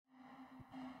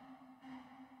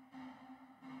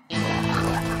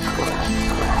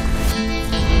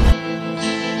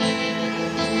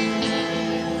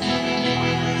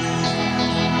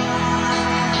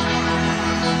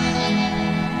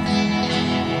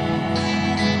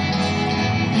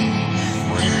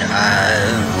I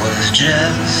was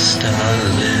just a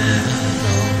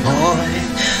little boy.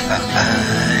 I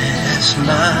asked my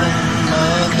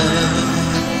mother,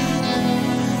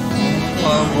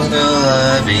 what will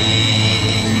I be?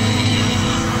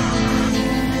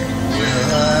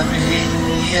 Will I be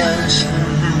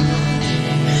handsome?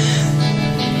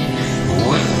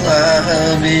 Will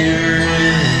I be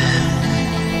rich?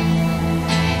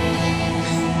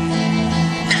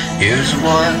 Here's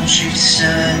what she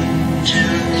said to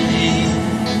me.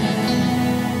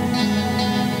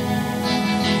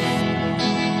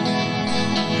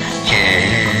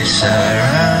 Que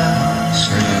Sera,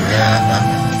 Sera,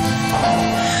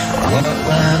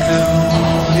 whatever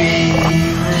we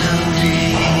will be.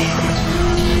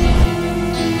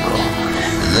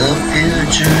 The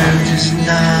future is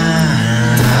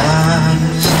not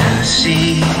ours to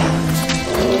see.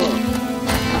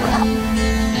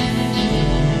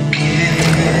 Que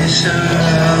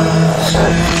Sera,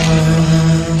 Sera,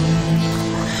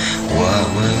 what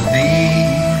will be,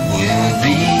 will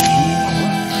be.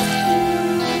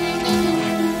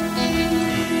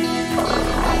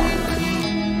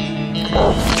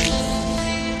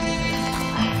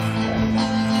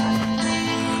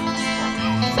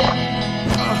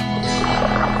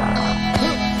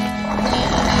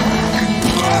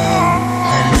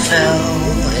 Fell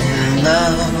in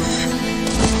love.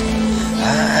 I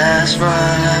asked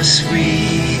my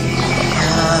sweetheart,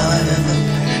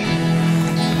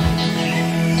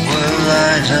 will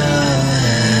I die?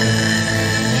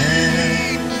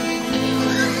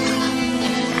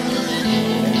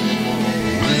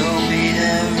 We'll be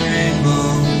every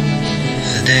move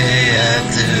day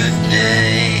after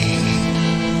day,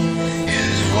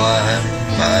 is what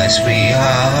my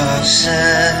sweetheart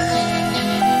said.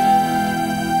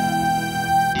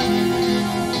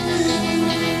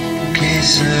 Que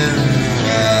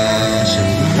Sera,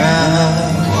 Sera,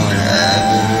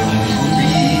 whatever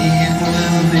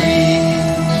will be.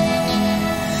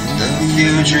 The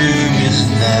future is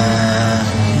not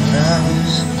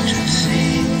ours to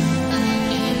see.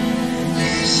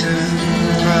 Que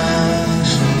Sera,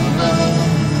 Sera,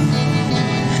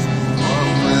 what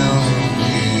will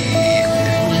be,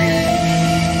 will be.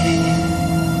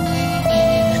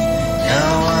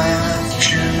 Now I have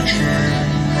children.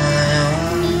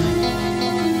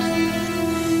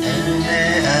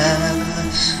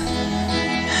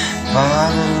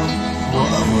 Father,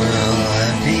 what will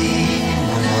I be?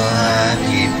 Will I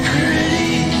be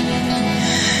pretty?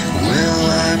 Will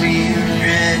I be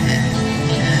rich?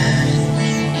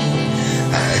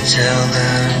 I tell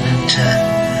them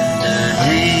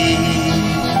tenderly.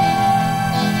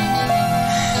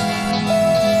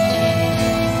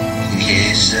 Que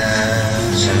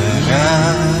Sera,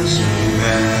 Sera.